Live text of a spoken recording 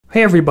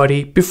Hey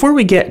everybody, before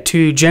we get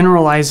to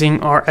generalizing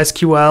our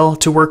SQL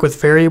to work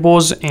with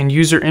variables and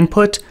user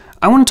input,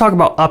 I want to talk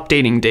about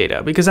updating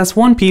data because that's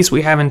one piece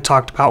we haven't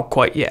talked about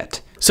quite yet.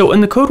 So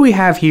in the code we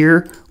have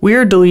here, we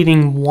are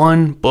deleting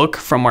one book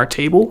from our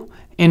table.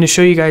 And to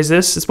show you guys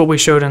this, is what we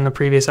showed in the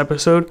previous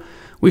episode.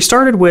 We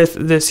started with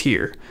this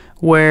here,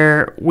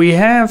 where we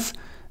have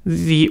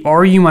the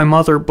Are You My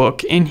Mother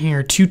book in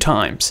here 2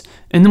 times,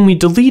 and then we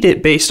delete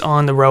it based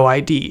on the row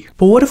ID.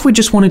 But what if we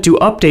just wanted to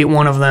update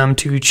one of them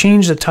to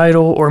change the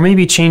title or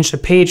maybe change the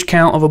page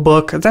count of a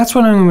book? That's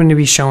what I'm going to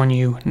be showing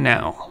you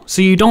now.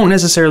 So you don't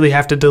necessarily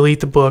have to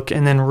delete the book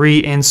and then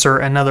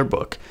reinsert another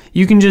book.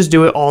 You can just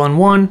do it all in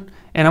one,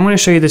 and I'm going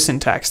to show you the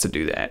syntax to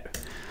do that.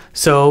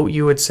 So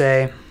you would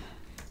say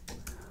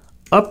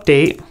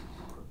update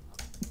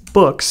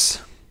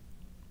books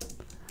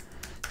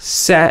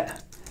set,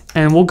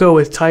 and we'll go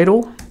with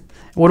title.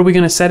 What are we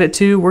going to set it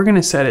to? We're going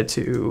to set it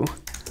to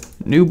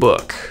new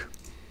book.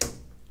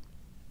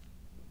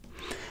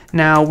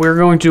 Now we're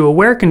going to do a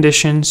where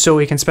condition so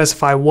we can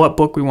specify what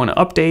book we want to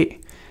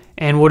update,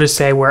 and we'll just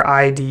say where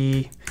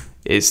ID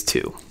is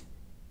 2.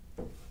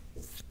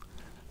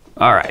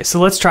 Alright, so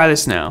let's try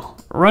this now.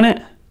 Run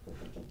it.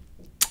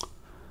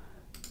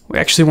 We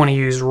actually want to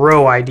use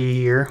row ID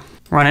here.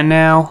 Run it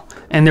now,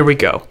 and there we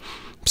go.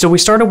 So we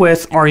started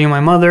with Are You My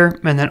Mother,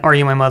 and then Are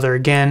You My Mother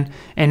again,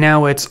 and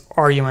now it's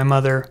Are You My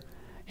Mother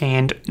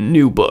and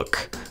new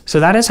book. So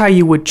that is how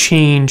you would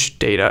change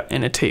data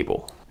in a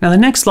table. Now the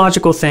next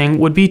logical thing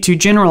would be to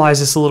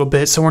generalize this a little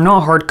bit so we're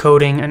not hard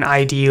coding an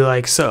ID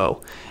like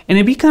so. And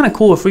it'd be kind of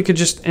cool if we could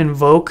just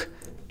invoke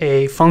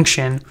a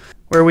function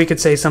where we could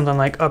say something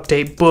like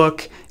update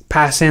book,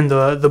 pass in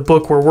the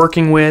book we're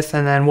working with,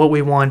 and then what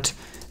we want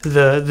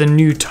the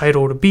new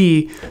title to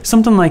be,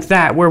 something like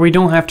that, where we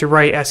don't have to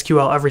write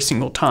SQL every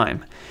single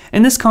time.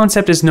 And this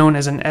concept is known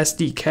as an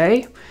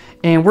SDK,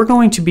 and we're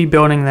going to be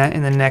building that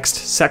in the next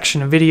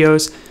section of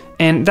videos,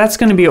 and that's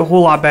going to be a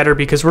whole lot better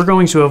because we're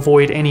going to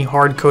avoid any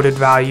hard-coded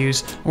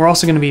values. We're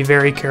also going to be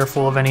very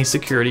careful of any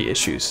security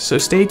issues, so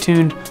stay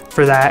tuned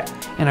for that,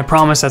 and I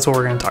promise that's what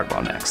we're going to talk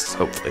about next,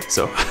 hopefully.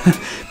 So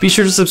be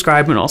sure to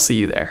subscribe, and I'll see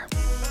you there.